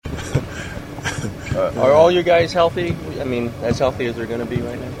Are all your guys healthy? I mean, as healthy as they're going to be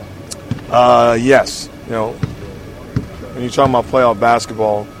right now? Yes. You know, when you're talking about playoff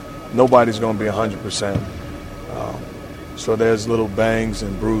basketball, nobody's going to be 100%. So there's little bangs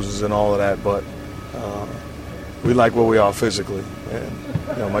and bruises and all of that, but we like where we are physically. And,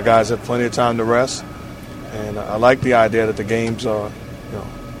 you know, my guys have plenty of time to rest, and I like the idea that the games are, you know,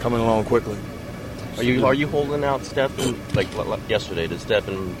 coming along quickly. Are you holding out Steph like yesterday? Did Steph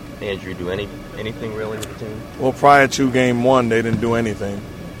and Andrew do anything really with the team? Well, prior to game one, they didn't do anything.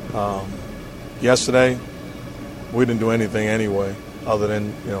 Yesterday, we didn't do anything anyway, other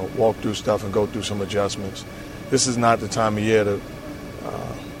than, you know, walk through stuff and go through some adjustments. This is not the time of year to,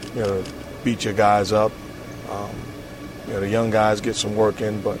 you know, beat your guys up. You know, the young guys get some work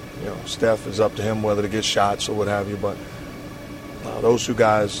in, but, you know, Steph is up to him whether to get shots or what have you. But those two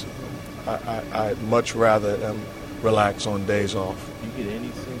guys, I'd much rather them relax on days off. Do you get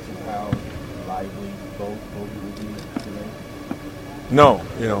any sense of how lively both will be today? No,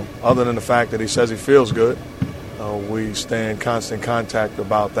 you know, other than the fact that he says he feels good. We stay in constant contact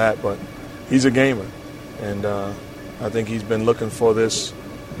about that, but he's a gamer, and I think he's been looking for this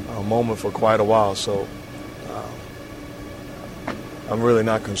moment for quite a while, so I'm really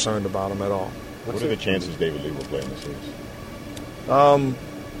not concerned about him at all. What are the chances David Lee will play in the series?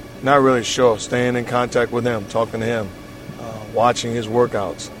 Not really sure. Staying in contact with him, talking to him, watching his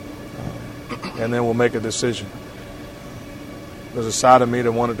workouts, and then we'll make a decision. There's a side of me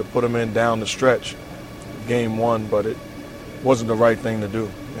that wanted to put him in down the stretch, game one, but it wasn't the right thing to do.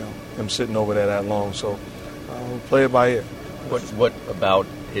 You know, him sitting over there that long, so we'll play it by ear. What about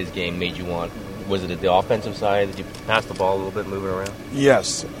his game made you want? Was it at the offensive side? Did you pass the ball a little bit, moving around?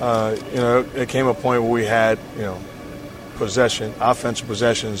 Yes. You know, it came a point where we had, you know, offensive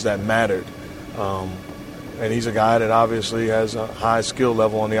possessions that mattered. And he's a guy that obviously has a high skill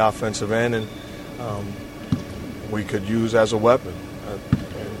level on the offensive end, and we could use as a weapon.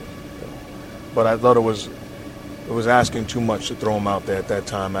 But I thought it was asking too much to throw him out there at that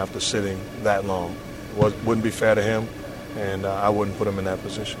time after sitting that long. Wouldn't be fair to him, and I wouldn't put him in that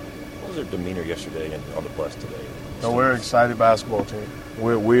position. What was their demeanor yesterday and on the bus today? No, we're an excited basketball team.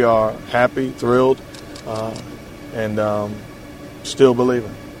 We are happy, thrilled, and still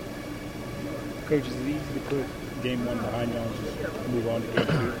believing. Coach, is it easy to put game one behind you and just move on to game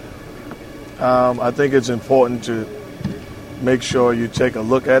two? I think it's important to make sure you take a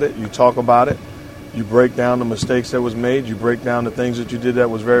look at it, you talk about it, you break down the mistakes that was made, you break down the things that you did that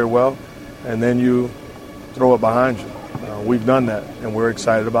was very well, and then you throw it behind you. We've done that, and we're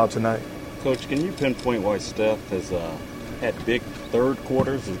excited about tonight. Coach, can you pinpoint why Steph has had big third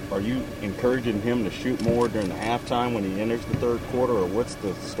quarters? Are you encouraging him to shoot more during the halftime when he enters the third quarter, or what's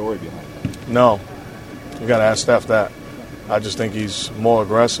the story behind that? No. You got to ask Steph that. I just think he's more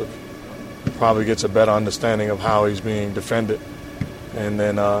aggressive. Probably gets a better understanding of how he's being defended. And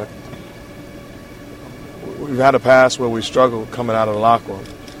then we've had a past where we struggled coming out of the locker room.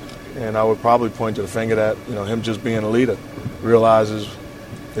 And I would probably point to the finger that, you know, him just being a leader realizes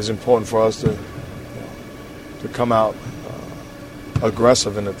it's important for us to come out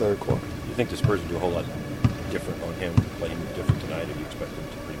aggressive in the third quarter. Do you think the Spurs will do a whole lot different on him, play him different tonight, or do you expect him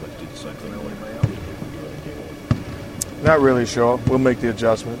to pretty much do the same thing? Not really sure. We'll make the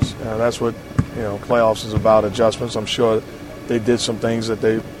adjustments. That's what, you know, playoffs is about, adjustments. I'm sure they did some things that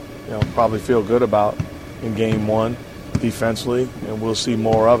they, you know, probably feel good about in game one defensively, and we'll see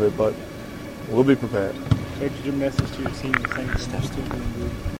more of it, but we'll be prepared. Coach, your message to your team the same as